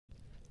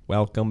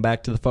Welcome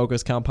back to the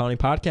Focus Compounding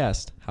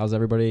Podcast. How's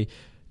everybody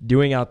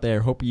doing out there?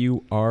 Hope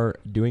you are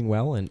doing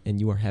well and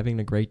you are having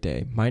a great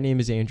day. My name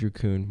is Andrew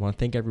Kuhn. I want to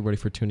thank everybody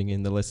for tuning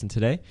in to listen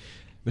today.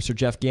 Mr.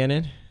 Jeff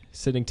Gannon,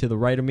 sitting to the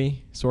right of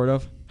me, sort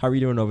of. How are you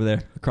doing over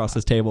there across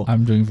this table?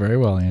 I'm doing very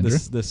well, Andrew.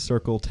 This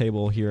circle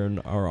table here in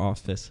our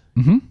office.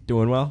 Mm-hmm.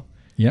 Doing well?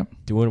 Yep.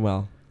 Doing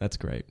well. That's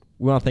great.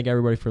 We want to thank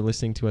everybody for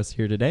listening to us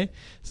here today.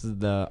 This is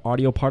the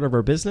audio part of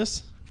our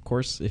business. Of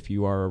course, if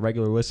you are a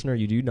regular listener,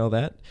 you do know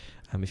that.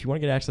 If you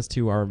want to get access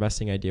to our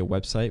Investing Idea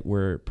website,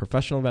 where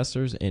professional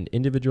investors and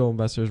individual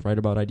investors write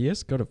about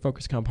ideas, go to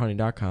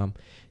focuscompounding.com.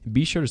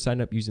 Be sure to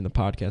sign up using the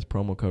podcast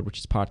promo code, which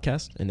is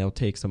podcast, and they'll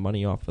take some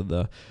money off of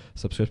the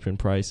subscription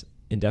price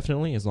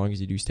indefinitely as long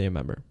as you do stay a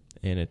member.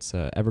 And it's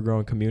an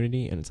ever-growing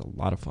community, and it's a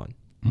lot of fun.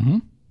 Mm-hmm.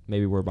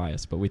 Maybe we're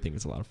biased, but we think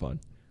it's a lot of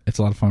fun. It's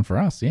a lot of fun for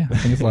us, yeah. I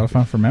think it's a lot of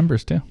fun for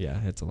members, too. Yeah,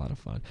 it's a lot of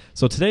fun.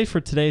 So today,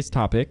 for today's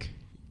topic,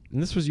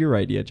 and this was your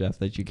idea, Jeff,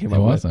 that you came up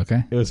with. It was,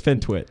 okay. It was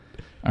FinTwit.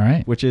 All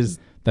right. Which is...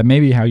 That may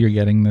be how you're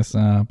getting this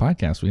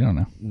podcast. We don't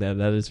know.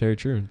 That is very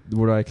true.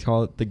 What do I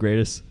call it? The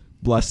greatest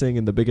blessing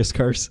and the biggest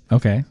curse?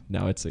 Okay.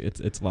 No, it's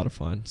a lot of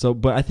fun. So,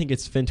 but I think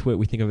it's FinTwit.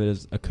 We think of it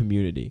as a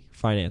community,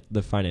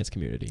 the finance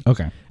community.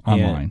 Okay.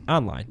 Online.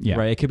 Yeah.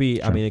 Right. It could be,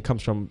 sure. I mean, it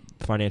comes from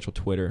financial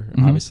Twitter,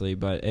 obviously,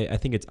 but I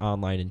think it's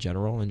online in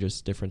general and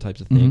just different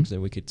types of things.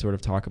 And we could sort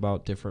of talk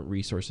about different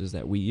resources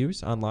that we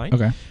use online.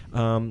 Okay.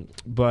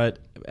 But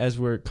as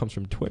where it comes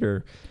from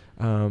Twitter,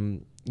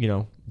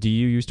 do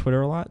you use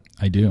Twitter a lot?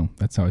 I do.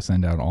 That's how I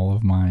send out all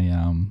of my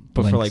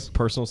But links. for like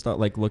personal stuff,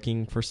 like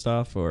looking for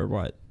stuff or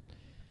what?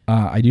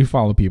 I do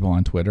follow people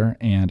on Twitter,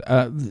 and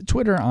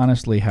Twitter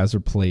honestly has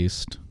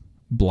replaced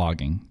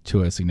blogging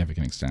to a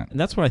significant extent. And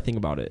that's what I think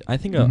about it. I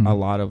think a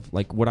lot of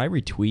like what I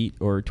retweet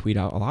or tweet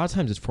out, a lot of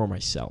times it's for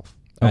myself.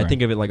 Okay. I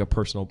think of it like a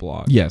personal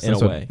blog. Yes, in a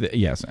way.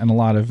 Yes, and a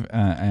lot of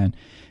and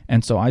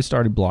so I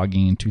started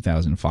blogging in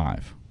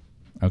 2005.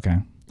 Okay.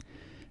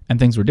 And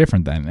things were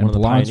different then, and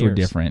blogs were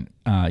different.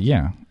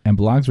 And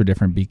blogs were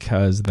different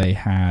because they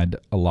had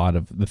a lot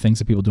of the things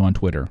that people do on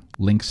Twitter,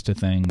 links to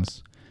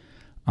things.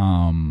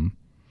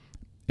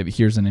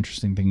 Here's an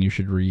interesting thing you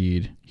should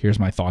read. Here's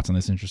my thoughts on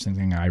this interesting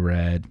thing I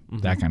read.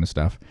 That kind of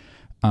stuff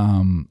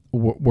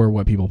were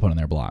what people put on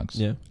their blogs.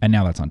 Yeah. And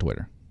now that's on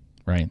Twitter,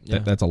 right? Yeah.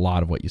 That's a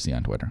lot of what you see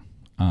on Twitter.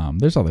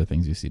 There's other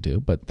things you see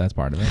too, but that's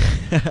part of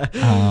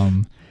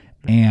it.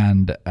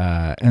 And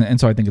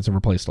so I think it's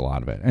replaced a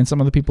lot of it. And some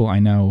of the people I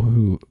know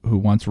who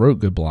once wrote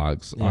good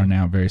blogs are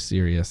now very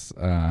serious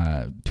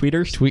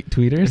tweeters,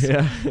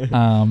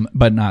 tweeters,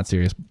 but not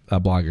serious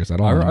bloggers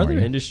at all. Are there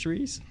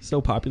industries so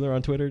popular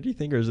on Twitter, do you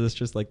think, or is this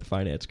just like the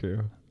finance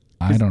crew?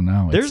 I don't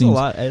know. There's a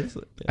lot.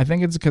 I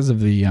think it's because of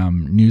the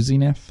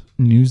newsiness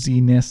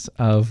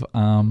of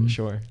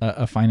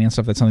finance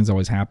stuff. That something's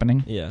always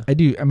happening. Yeah, I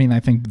do. I mean, I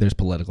think there's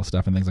political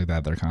stuff and things like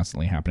that that are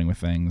constantly happening with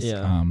things.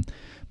 Yeah.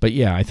 But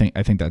yeah, I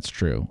think that's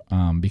true.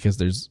 Because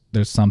there's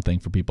something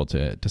for people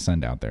to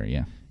send out there.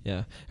 Yeah.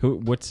 Yeah.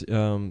 What's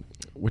one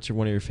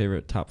of your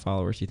favorite top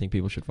followers you think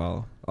people should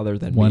follow other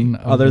than me?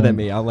 Than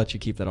me, I'll let you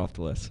keep that off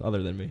the list.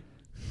 Other than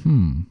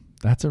me.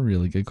 That's a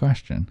really good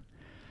question.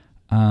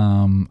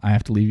 I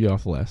have to leave you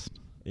off the list.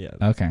 Yeah.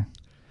 Okay.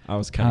 I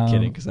was kind of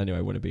kidding because I knew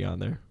I wouldn't be on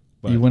there.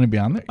 You wouldn't be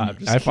on there?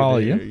 I follow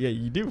you. Yeah,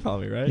 you do follow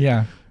me, right?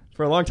 Yeah.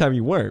 For a long time,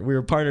 you weren't. We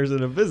were partners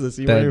in a business.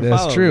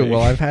 That's true. Me.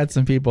 Well, I've had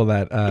some people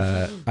that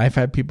I've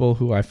had people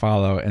who I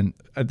follow, and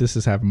this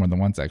has happened more than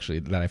once actually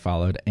that I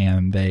followed,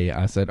 and they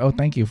said, "Oh,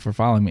 thank you for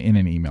following me," in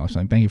an email or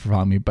something. Thank you for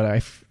following me, but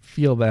I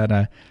feel that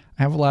I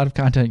have a lot of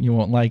content you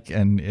won't like,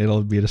 and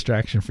it'll be a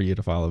distraction for you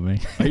to follow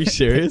me. Are you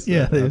serious?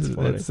 Yeah, they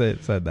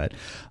said that,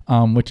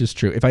 which is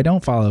true. If I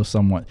don't follow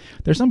someone,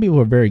 there's some people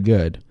who are very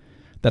good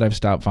that I've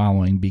stopped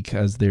following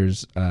because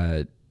there's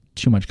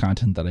too much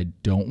content that I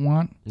don't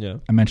want. Yeah,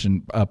 I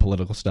mentioned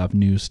political stuff,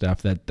 news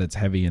stuff that's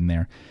heavy in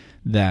there.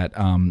 That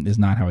is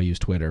not how I use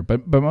Twitter.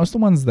 But most of the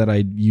ones that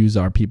I use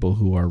are people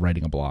who are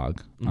writing a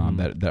blog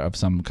that of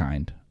some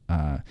kind.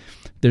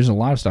 There's a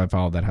lot of stuff I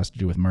follow that has to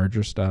do with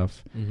merger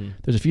stuff.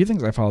 There's a few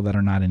things I follow that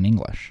are not in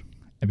English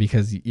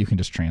because you can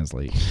just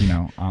translate,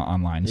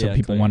 online. So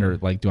people wonder,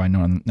 like, do I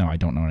know? No, I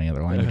don't know any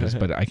other languages,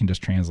 but I can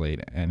just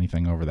translate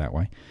anything over that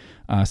way.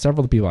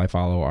 Several of the people I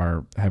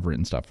follow have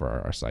written stuff for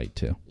our site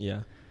too.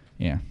 Yeah.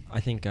 Yeah. I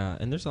think,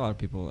 and there's a lot of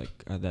people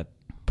like that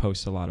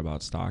post a lot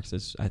about stocks.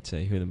 I'd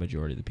say who the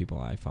majority of the people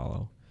I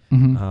follow.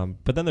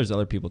 But then there's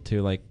other people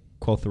too, like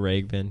Quoth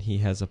Raghvin. He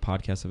has a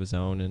podcast of his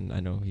own, and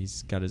I know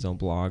he's got his own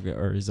blog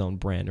or his own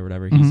brand or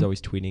whatever. He's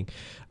always tweeting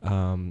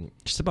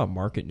just about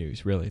market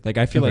news, really. Like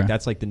I feel like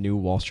that's like the new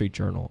Wall Street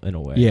Journal in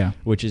a way. Yeah.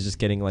 Which is just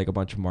getting like a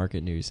bunch of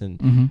market news.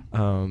 And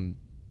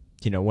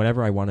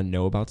whenever I want to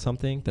know about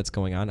something that's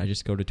going on, I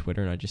just go to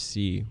Twitter and I just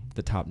see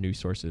the top news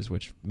sources,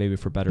 which maybe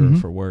for better or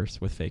for worse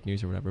with fake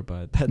news or whatever.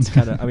 But that's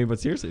kind of, but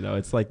seriously though,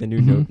 it's like the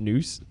new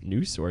news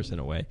source in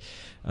a way.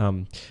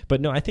 But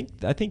no, I think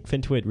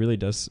FinTwit really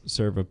does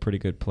serve a pretty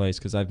good place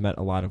because I've met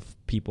a lot of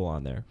people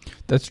on there.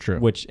 That's true.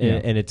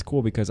 And it's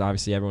cool because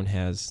obviously everyone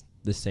has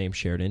the same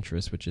shared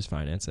interest, which is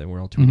finance, and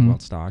we're all tweeting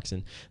about stocks.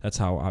 And that's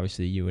how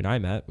obviously you and I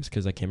met, was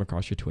because I came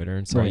across your Twitter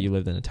and saw you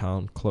lived in a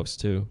town close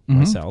to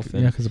myself.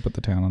 And, because I put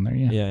the town on there.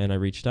 Yeah, and I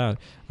reached out.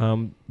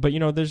 But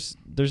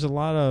there's a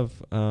lot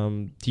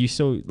of do you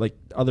still like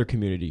other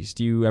communities?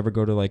 Do you ever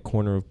go to like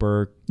Corner of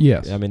Burke?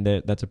 Yes. I mean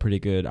that's a pretty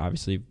good,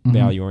 obviously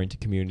value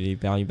oriented community.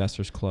 Value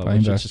Investors Club, Value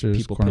which Investors, is just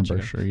people Corner pitching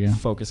Berkshire,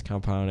 focus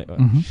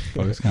compounding.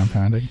 Focus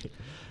compounding.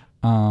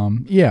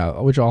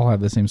 Which all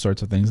have the same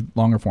sorts of things,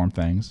 longer form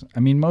things. I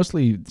mean,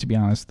 mostly, to be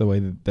honest, the way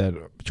that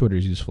Twitter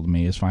is useful to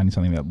me is finding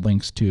something that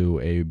links to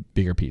a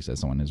bigger piece that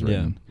someone has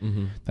written.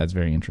 That's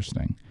very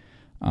interesting.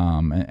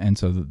 And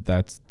so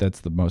that's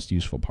the most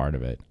useful part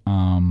of it.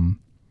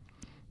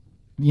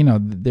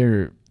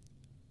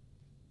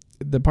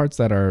 The parts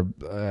that are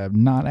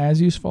not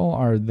as useful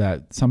are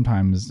that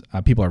sometimes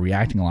people are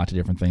reacting a lot to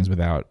different things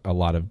without a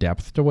lot of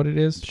depth to what it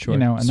is. Sure,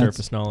 and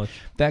surface knowledge.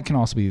 That can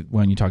also be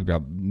when you talk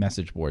about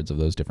message boards of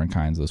those different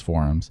kinds, those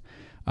forums.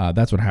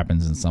 That's what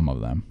happens in some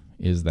of them.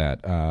 Is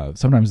that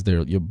sometimes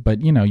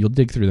you'll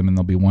dig through them and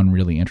there'll be one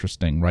really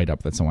interesting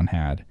write-up that someone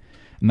had,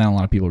 and then a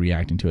lot of people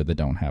reacting to it that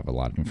don't have a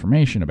lot of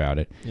information about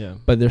it. Yeah.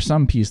 But there's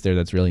some piece there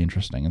that's really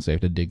interesting, and so you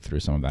have to dig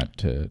through some of that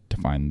to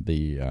find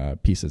the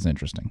piece that's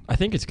interesting. I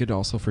think it's good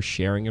also for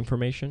sharing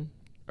information,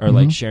 or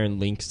like sharing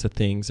links to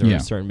things or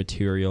certain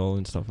material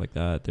and stuff like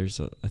that.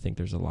 I think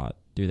there's a lot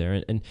to do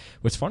there. And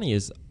what's funny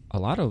is a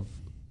lot of,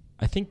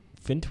 I think,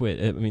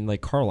 FinTwit, I mean,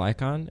 like Carl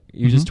Icahn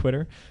uses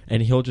Twitter,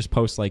 and he'll just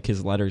post like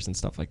his letters and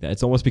stuff like that.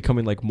 It's almost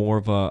becoming like more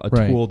of a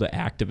tool to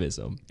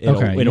activism in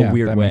a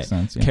weird way.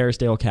 Sense,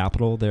 Kerrisdale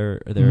Capital, their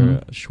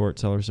short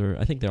sellers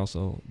I think they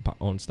also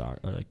own stock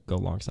or like go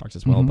long stocks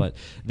as well, but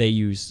they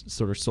use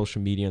sort of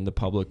social media and the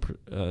public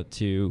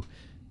to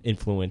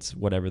influence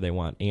whatever they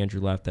want. Andrew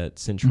left at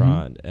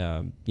Cintron,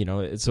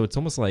 so it's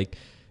almost like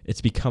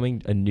it's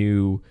becoming a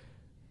new,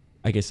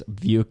 I guess,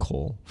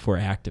 vehicle for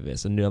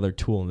activists, another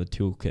tool in the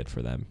toolkit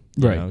for them,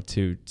 you know,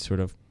 to sort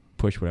of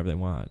push whatever they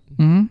want.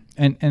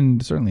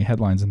 And certainly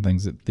headlines and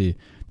things, that the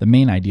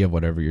main idea of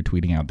whatever you're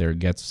tweeting out there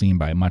gets seen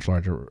by a much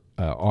larger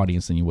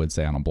audience than you would,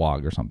 say, on a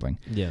blog or something.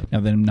 Yeah.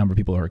 Now, the number of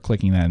people who are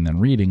clicking that and then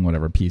reading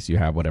whatever piece you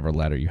have, whatever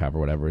letter you have or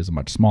whatever, is a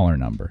much smaller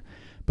number.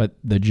 But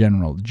the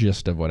general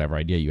gist of whatever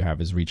idea you have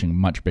is reaching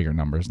much bigger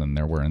numbers than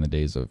there were in the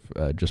days of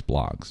just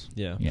blogs.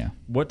 Yeah. Yeah.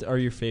 What are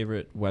your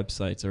favorite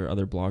websites or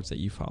other blogs that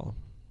you follow?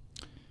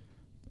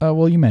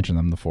 Well, you mentioned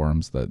them, the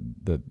forums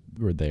that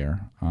were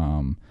there.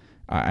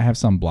 I have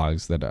some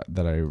blogs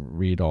that I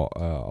read a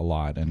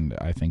lot, and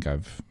I think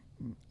I've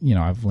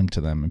linked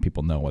to them, and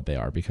people know what they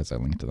are because I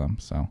linked to them.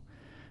 So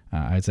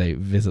I'd say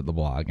visit the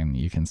blog, and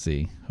you can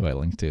see who I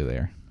linked to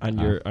there. On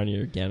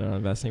your Gannon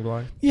Investing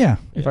blog? Yeah.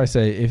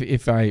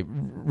 If I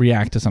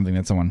react to something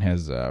that someone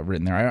has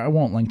written there, I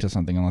won't link to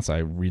something unless I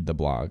read the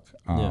blog.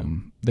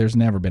 There's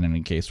never been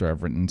any case where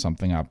I've written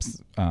something up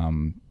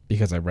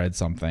because I read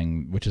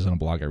something, which isn't a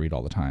blog I read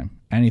all the time.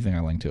 Anything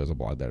I link to is a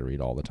blog that I read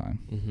all the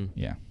time.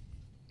 Yeah.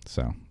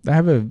 So I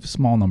have a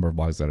small number of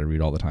blogs that I read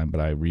all the time, but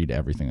I read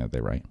everything that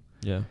they write.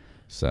 Yeah.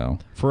 So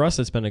for us,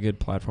 it's been a good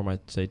platform,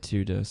 I'd say,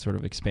 too, to sort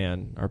of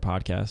expand our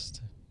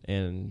podcast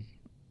and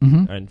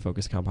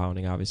focus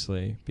compounding,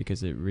 obviously,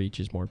 because it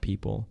reaches more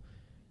people.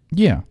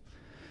 Yeah.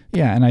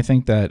 Yeah, and I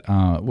think that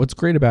what's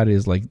great about it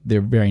is like they're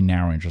very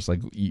narrow interests.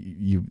 Like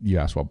you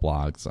asked what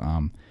blogs.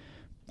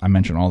 I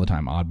mention all the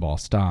time Oddball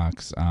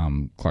Stocks,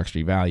 Clark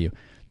Street Value.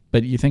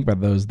 But you think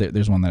about those,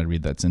 there's one that I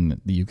read that's in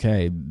the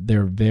UK.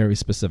 They're very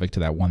specific to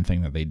that one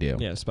thing that they do.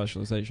 Yeah,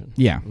 specialization.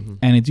 Yeah,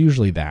 and it's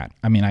usually that.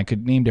 I mean, I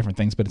could name different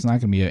things, but it's not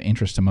going to be of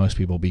interest to most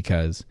people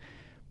because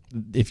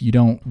if you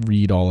don't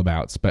read all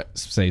about,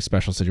 say,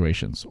 special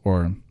situations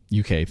or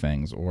UK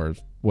things or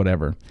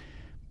whatever,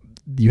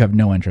 you have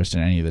no interest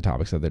in any of the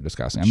topics that they're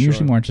discussing. I'm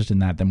usually more interested in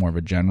that than more of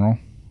a general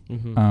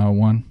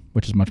one,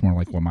 which is much more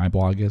like what my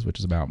blog is, which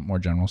is about more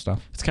general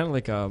stuff. It's kind of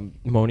like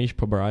Monish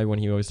Pabrai when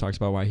he always talks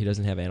about why he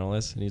doesn't have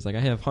analysts, and he's like, I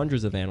have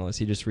hundreds of analysts.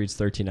 He just reads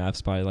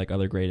 13Fs by like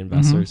other great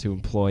investors who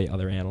employ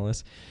other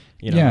analysts.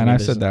 You know, yeah, and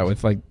I've said that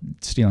with like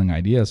stealing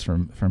ideas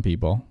from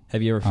people.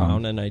 Have you ever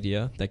found an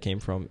idea that came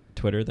from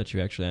Twitter that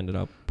you actually ended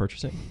up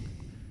purchasing?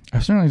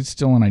 I've certainly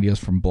stolen ideas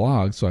from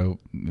blogs, so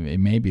it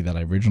may be that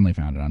I originally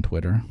found it on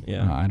Twitter.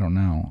 Yeah. I don't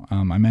know.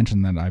 I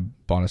mentioned that I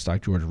bought a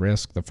stock, George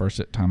Risk. The first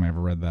time I ever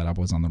read that up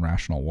was on The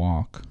Rational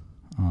Walk,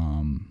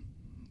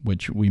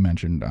 which we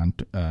mentioned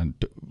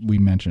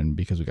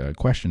because we got a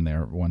question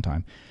there one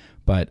time,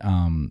 but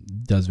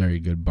does very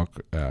good book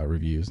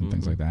reviews and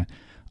things like that.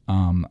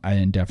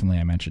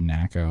 I mentioned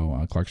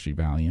NACO, Clark Street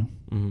Value.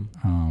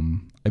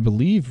 I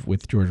believe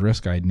with George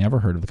Risk, I had never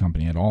heard of the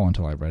company at all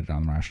until I read it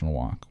on The Rational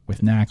Walk.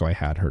 With NACO, I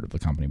had heard of the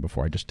company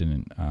before. I just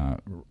didn't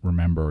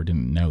remember or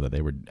didn't know that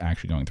they were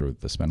actually going through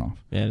the spinoff.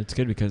 Yeah, and it's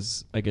good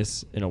because I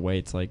guess in a way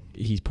it's like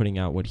he's putting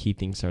out what he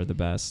thinks are the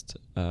best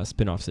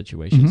spinoff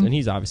situations, and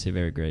he's obviously a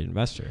very great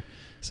investor.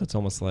 So it's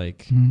almost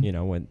like you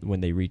know when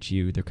they reach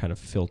you, they're kind of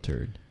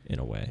filtered in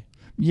a way.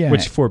 Yeah,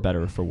 which for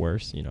better or for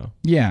worse, you know.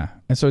 Yeah,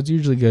 and so it's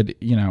usually good.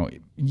 You know,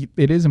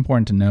 it is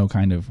important to know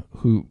kind of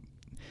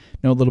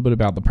know a little bit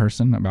about the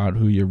person, about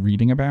who you're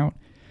reading about.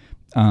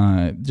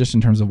 just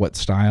in terms of what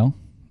style,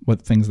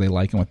 what things they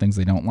like and what things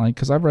they don't like.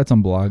 Because I've read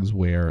some blogs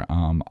where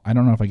I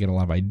don't know if I get a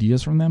lot of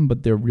ideas from them,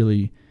 but they're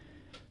really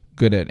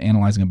good at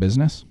analyzing a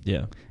business.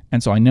 Yeah.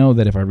 And so I know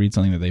that if I read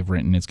something that they've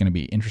written, it's going to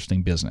be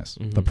interesting business.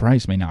 Mm-hmm. The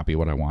price may not be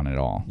what I want at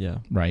all. Yeah.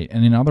 Right.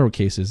 And in other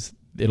cases,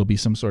 it'll be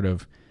some sort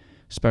of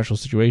special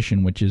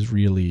situation, which is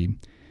really,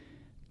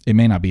 it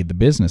may not be the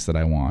business that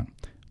I want,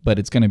 but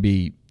it's going to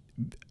be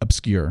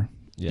obscure.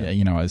 Yeah.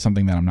 You know, it's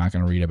something that I'm not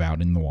going to read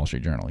about in the Wall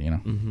Street Journal, you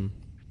know. Mm-hmm.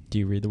 Do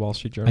you read the Wall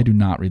Street Journal? I do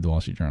not read the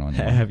Wall Street Journal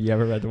anymore. Have you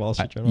ever read the Wall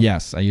Street Journal?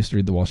 Yes, I used to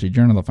read the Wall Street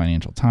Journal, the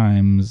Financial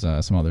Times,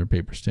 some other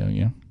papers too.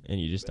 Yeah, And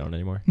you just don't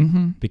anymore?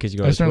 mm-hmm. Because you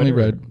go I to certainly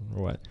Twitter read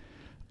or what?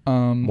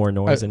 More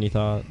noise than you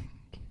thought?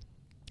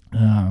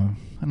 I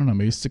don't know,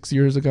 maybe 6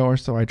 years ago or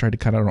so, I tried to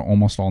cut out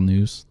almost all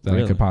news that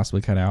I could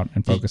possibly cut out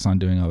and focus on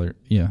doing other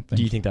things.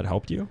 Do you think that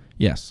helped you?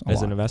 Yes,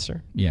 as an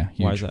investor? Yeah,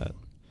 huge. Why is that?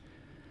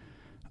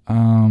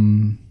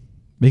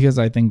 Because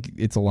I think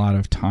it's a lot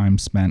of time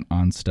spent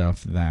on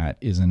stuff that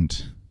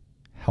isn't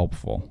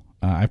helpful.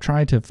 I've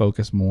tried to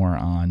focus more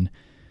on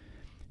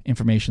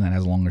information that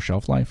has a longer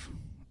shelf life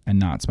and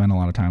not spend a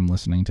lot of time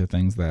listening to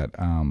things that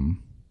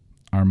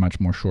are much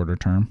more shorter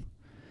term.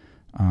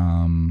 But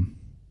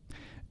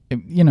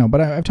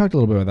I've talked a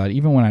little bit about that.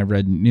 Even when I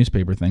read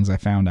newspaper things, I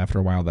found after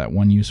a while that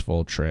one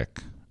useful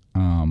trick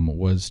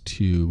was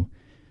to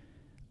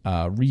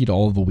read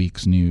all of the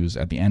week's news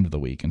at the end of the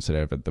week instead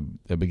of at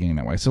the beginning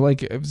that way. So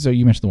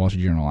you mentioned the Wall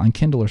Street Journal. On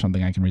Kindle or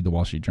something, I can read the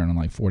Wall Street Journal in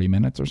like 40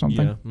 minutes or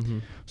something. Yeah. Mm-hmm.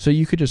 So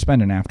you could just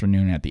spend an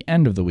afternoon at the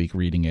end of the week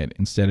reading it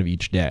instead of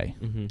each day.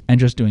 Mm-hmm. And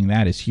just doing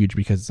that is huge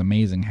because it's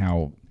amazing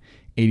how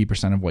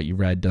 80% of what you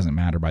read doesn't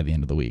matter by the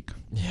end of the week.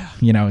 Yeah.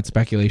 You know, it's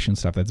speculation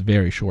stuff that's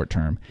very short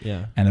term.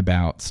 Yeah. And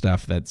about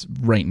stuff that's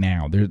right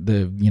now.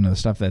 The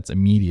stuff that's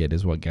immediate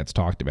is what gets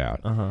talked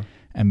about. Uh-huh.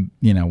 And,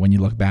 when you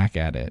look back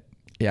at it,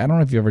 I don't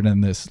know if you've ever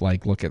done this,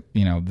 like look at,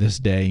 this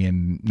day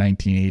in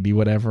 1980,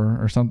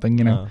 whatever, or something,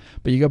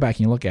 but you go back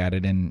and you look at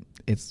it and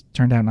it's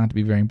turned out not to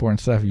be very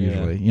important stuff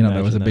usually.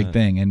 That was a big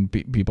thing and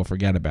people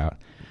forget about.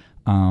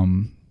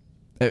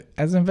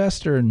 As an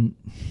investor,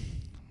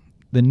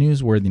 the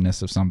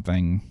newsworthiness of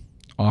something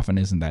often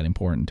isn't that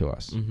important to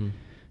us. Mm-hmm.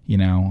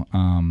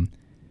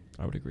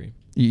 I would agree.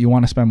 You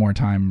want to spend more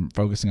time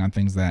focusing on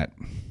things that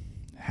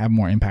have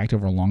more impact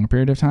over a longer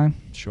period of time.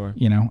 Sure.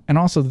 And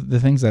also the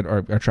things that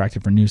are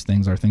attractive for news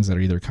things are things that are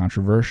either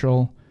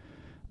controversial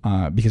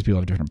because people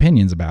have different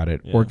opinions about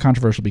it, or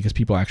controversial because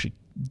people actually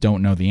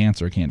don't know the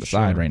answer, can't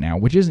decide right now,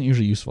 which isn't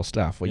usually useful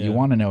stuff. What you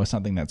want to know is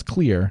something that's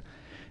clear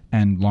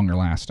and longer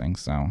lasting.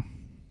 So,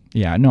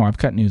 I've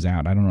cut news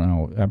out. I don't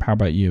know. How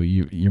about you?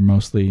 You're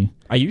mostly...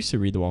 I used to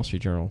read the Wall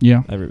Street Journal.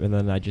 Yeah. And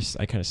then I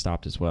kind of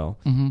stopped as well.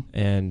 Mm-hmm.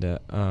 And...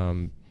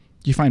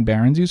 do you find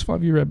Barron's useful?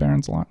 Have you read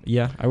Barron's a lot?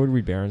 Yeah, I would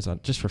read Barron's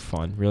just for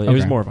fun, really. Okay. It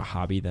was more of a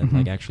hobby than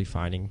like actually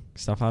finding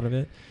stuff out of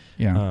it.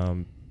 Yeah.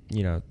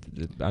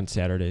 On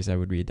Saturdays I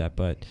would read that,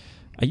 but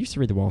I used to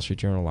read the Wall Street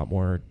Journal a lot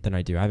more than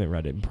I do. I haven't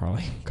read it in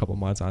probably a couple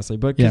months, honestly,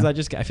 but because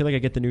I feel like I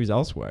get the news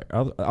elsewhere.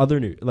 Other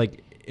news,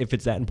 like if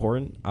it's that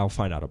important, I'll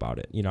find out about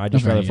it. I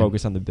just rather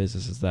focus on the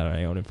businesses that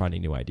I own and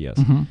finding new ideas.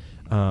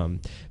 Mm-hmm.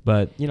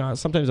 But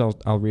sometimes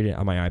I'll read it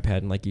on my iPad,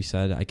 and like you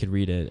said, I could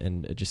read it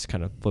and just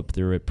kind of flip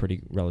through it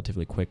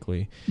relatively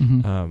quickly.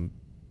 Mm-hmm.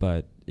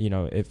 But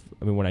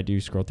when I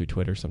do scroll through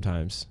Twitter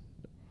sometimes,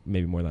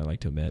 maybe more than I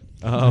like to admit,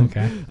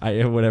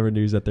 whatever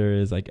news that there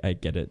is, I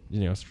get it,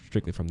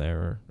 strictly from there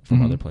or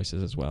from other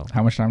places as well.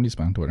 How much time do you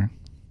spend on Twitter?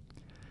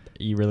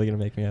 Are you really going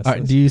to make me ask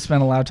this? Do you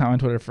spend a lot of time on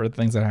Twitter for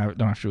things that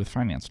don't have to do with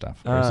finance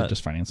stuff? Or is it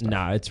just finance stuff?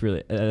 No, it's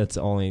really, it's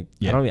only,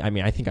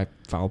 I think I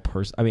follow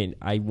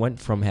I went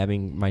from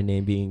having my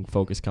name being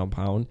Focus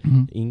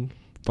Compounding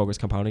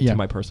to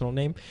my personal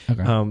name.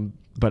 Okay.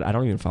 But I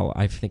don't even follow,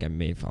 I think I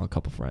may follow a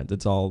couple friends.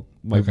 It's all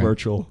my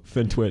virtual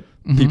FinTwit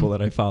people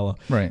that I follow.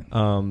 Right.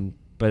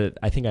 But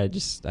I think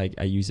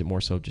I use it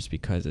more so just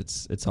because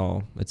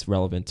it's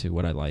relevant to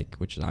what I like,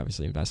 which is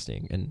obviously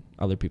investing, and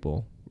other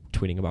people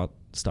tweeting about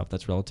stuff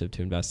that's relative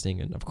to investing,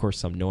 and of course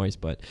some noise.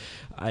 But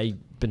I've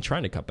been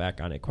trying to cut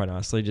back on it, quite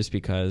honestly, just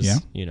because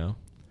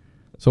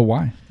So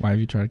why have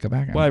you tried to cut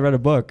back on it? Well, I read a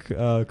book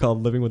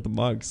called Living with the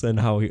Monks, and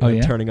how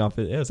turning off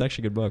it. It's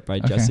actually a good book by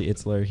Jesse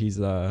Itzler. He's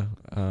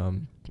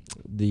one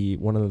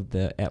of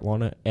the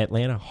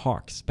Atlanta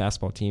Hawks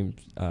basketball team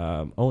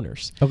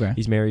owners. Okay.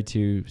 He's married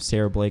to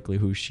Sarah Blakely,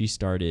 who she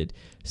started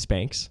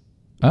Spanx,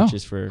 which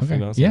is for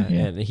females. Yeah.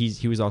 And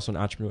he was also an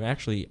entrepreneur.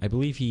 Actually, I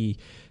believe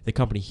the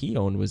company he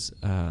owned was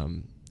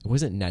it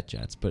wasn't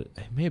NetJets, but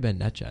it may have been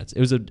NetJets. It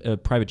was a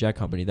private jet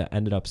company that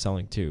ended up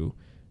selling to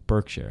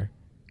Berkshire.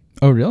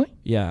 Oh, really?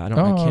 Yeah,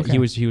 Okay. He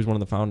was one of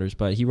the founders,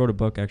 but he wrote a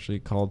book actually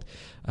called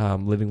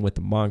Living with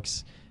the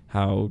Monks,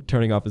 how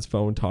turning off his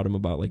phone taught him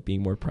about like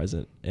being more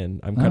present.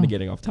 And I'm kind of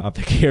getting off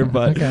topic here,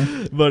 but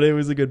but it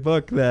was a good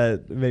book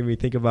that made me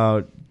think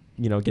about,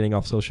 getting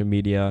off social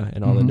media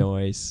and all the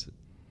noise.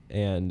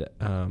 And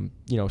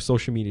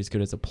social media is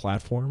good as a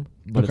platform,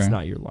 but it's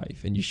not your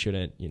life, and you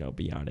shouldn't,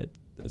 be on it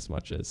as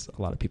much as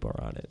a lot of people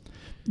are on it.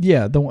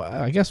 Yeah,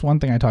 I guess one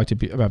thing I talk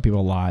to about people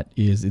a lot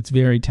is it's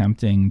very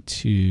tempting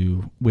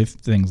to, with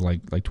things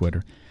like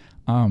Twitter,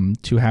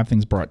 to have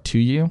things brought to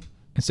you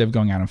instead of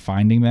going out and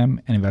finding them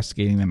and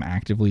investigating them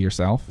actively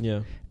yourself.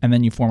 Yeah. And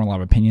then you form a lot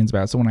of opinions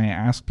about it. So when I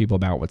ask people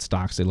about what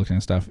stocks they look at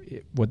and stuff,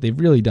 what they've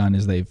really done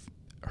is they've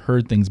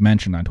heard things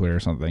mentioned on Twitter or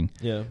something,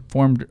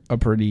 formed a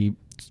pretty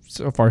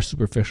so far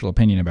superficial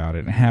opinion about it,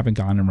 and haven't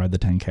gone and read the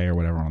 10K or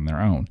whatever on their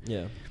own.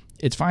 Yeah.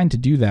 It's fine to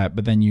do that,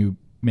 but then you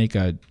make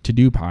a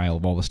to-do pile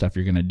of all the stuff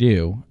you're going to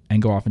do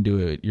and go off and do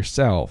it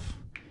yourself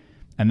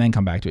and then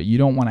come back to it. You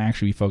don't want to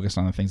actually be focused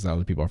on the things that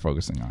other people are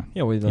focusing on.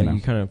 Yeah, well,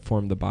 you kind of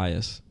form the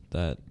bias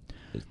that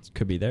it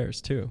could be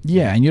theirs too.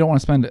 Yeah, and you don't want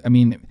to spend, I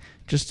mean,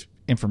 just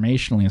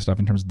informationally and stuff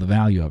in terms of the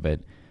value of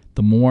it,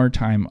 the more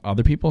time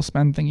other people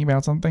spend thinking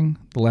about something,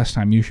 the less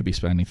time you should be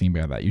spending thinking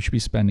about that. You should be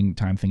spending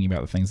time thinking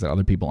about the things that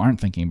other people aren't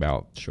thinking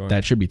about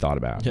that should be thought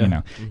about. Yeah. You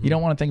know, you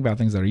don't want to think about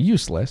things that are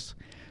useless,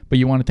 but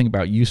you want to think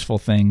about useful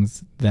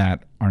things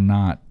that are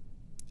not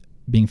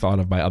being thought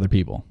of by other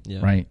people. Yeah.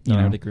 Right? No,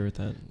 I would agree with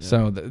that. Yeah.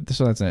 So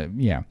that's it.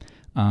 Yeah.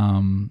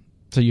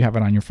 So you have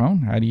it on your phone?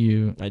 How do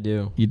you? I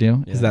do. You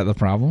do? Yeah. Is that the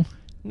problem?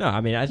 No, I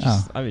mean, I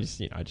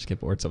just get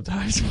bored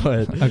sometimes,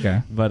 but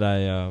okay. But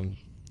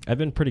I've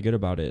been pretty good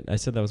about it. I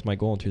said that was my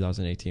goal in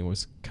 2018,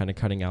 was kind of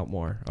cutting out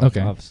more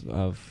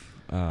of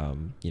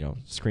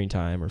screen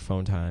time or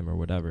phone time or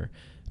whatever.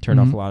 Turn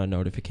off a lot of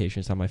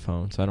notifications on my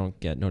phone, so I don't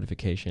get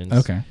notifications.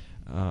 Okay.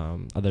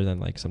 Other than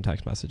like some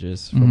text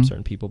messages from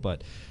certain people,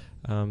 but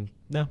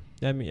no,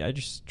 I mean, I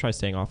just try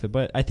staying off it.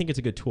 But I think it's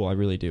a good tool. I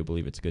really do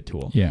believe it's a good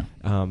tool. Yeah.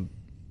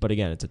 But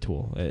again, it's a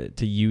tool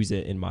to use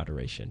it in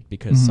moderation,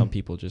 because some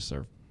people just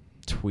are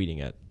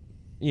tweeting at,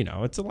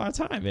 it's a lot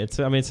of time. It's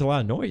a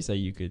lot of noise that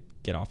you could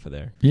get off of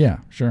there. Yeah,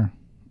 sure.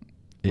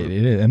 It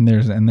is, and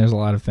there's a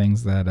lot of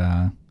things that,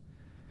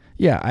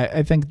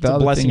 I think it's a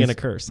blessing and a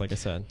curse, like I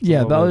said.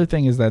 Yeah, the other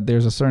thing is that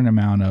there's a certain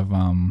amount of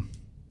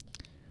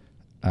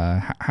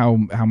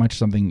how much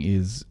something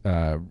is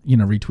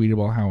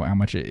retweetable, how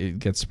much it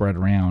gets spread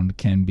around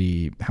can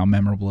be how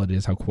memorable it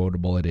is, how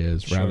quotable it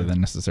is, rather than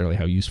necessarily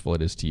how useful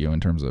it is to you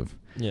in terms of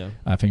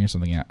figuring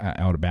something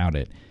out about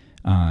it.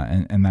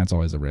 And that's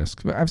always a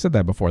risk. But I've said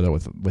that before, though,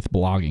 with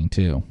blogging,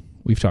 too.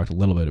 We've talked a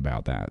little bit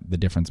about that, the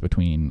difference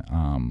between,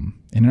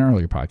 in an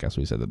earlier podcast,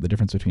 we said that the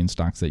difference between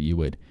stocks that you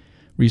would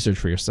research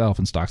for yourself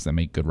and stocks that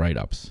make good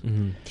write-ups.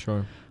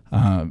 Sure.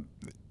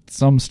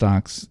 Some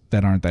stocks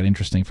that aren't that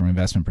interesting from an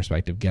investment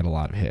perspective get a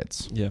lot of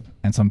hits. Yeah.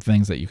 And some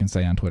things that you can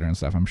say on Twitter and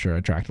stuff, I'm sure,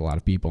 attract a lot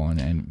of people.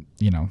 And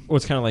Well,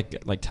 it's kind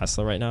of like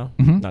Tesla right now.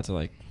 Not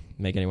to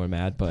make anyone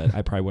mad, but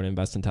I probably wouldn't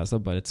invest in Tesla,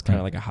 but it's kind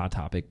of like a hot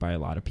topic by a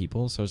lot of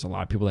people. So there's a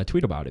lot of people that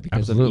tweet about it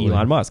because of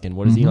Elon Musk. And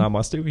what does Elon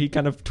Musk do? He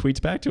kind of tweets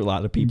back to a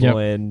lot of people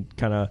and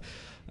kind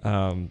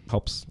of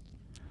helps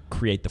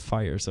create the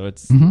fire. So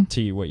it's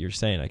to what you're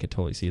saying. I could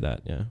totally see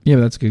that. Yeah. Yeah,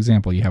 that's a good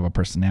example. You have a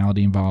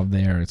personality involved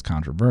there. It's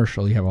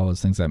controversial. You have all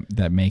those things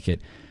that make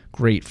it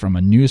great from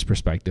a news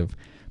perspective,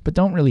 but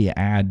don't really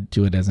add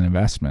to it as an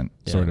investment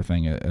sort of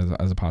thing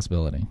as a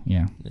possibility.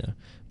 Yeah. Yeah.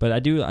 But I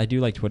do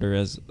like Twitter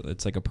as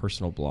it's like a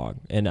personal blog,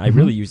 and I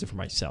really use it for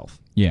myself.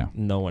 Yeah.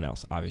 No one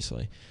else,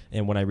 obviously.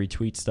 And when I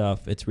retweet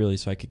stuff, it's really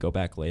so I could go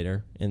back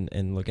later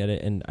and look at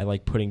it. And I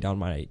like putting down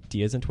my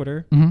ideas in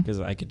Twitter because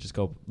I could just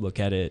go look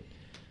at it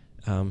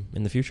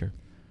in the future.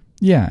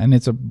 Yeah, and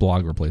it's a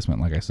blog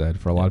replacement, like I said.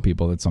 For a lot of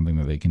people, that's something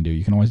that they can do.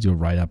 You can always do a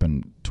write-up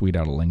and tweet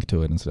out a link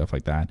to it and stuff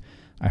like that.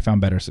 I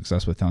found better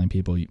success with telling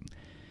people,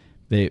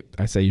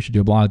 I say you should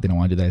do a blog. They don't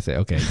want to do that. I say,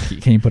 okay,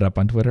 can you put it up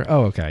on Twitter?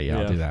 Oh, okay, yeah,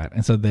 I'll do that.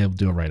 And so they'll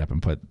do a write-up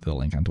and put the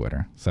link on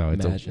Twitter. So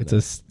it's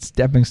a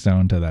stepping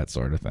stone to that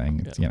sort of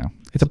thing. It's,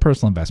 it's a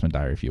personal investment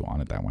diary if you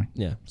want it that way.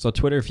 Yeah. So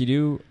Twitter, if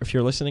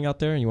you're listening out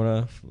there and you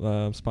want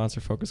to sponsor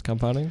Focus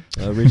Compounding,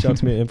 reach out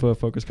to me at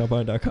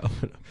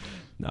info@focuscompounding.com.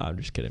 No, I'm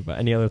just kidding. But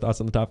any other thoughts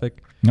on the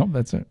topic? Nope,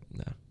 that's it.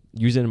 No.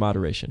 Use it in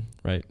moderation,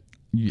 right?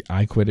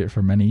 I quit it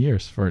for many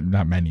years. For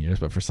not many years,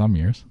 but for some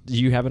years. Do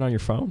you have it on your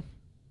phone?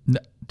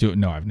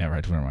 No, I've never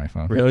had Twitter on my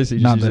phone. Really? So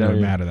not that it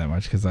would matter that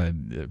much because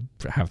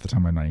half the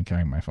time I'm not even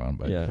carrying my phone.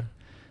 But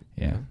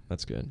yeah,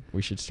 that's good.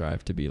 We should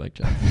strive to be like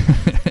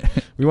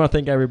Jeff. We want to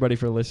thank everybody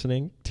for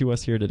listening to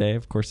us here today.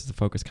 Of course, it's the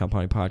Focus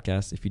Compounding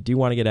Podcast. If you do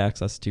want to get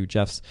access to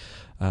Jeff's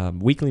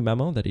weekly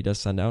memo that he does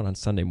send out on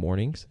Sunday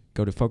mornings,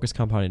 go to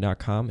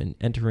focuscompounding.com and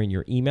enter in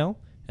your email.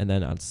 And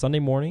then on Sunday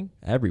morning,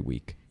 every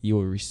week, you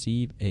will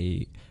receive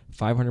a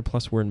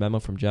 500-plus word memo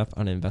from Jeff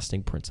on an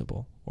investing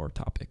principle or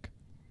topic.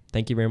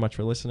 Thank you very much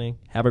for listening.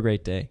 Have a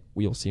great day.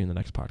 We will see you in the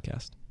next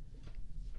podcast.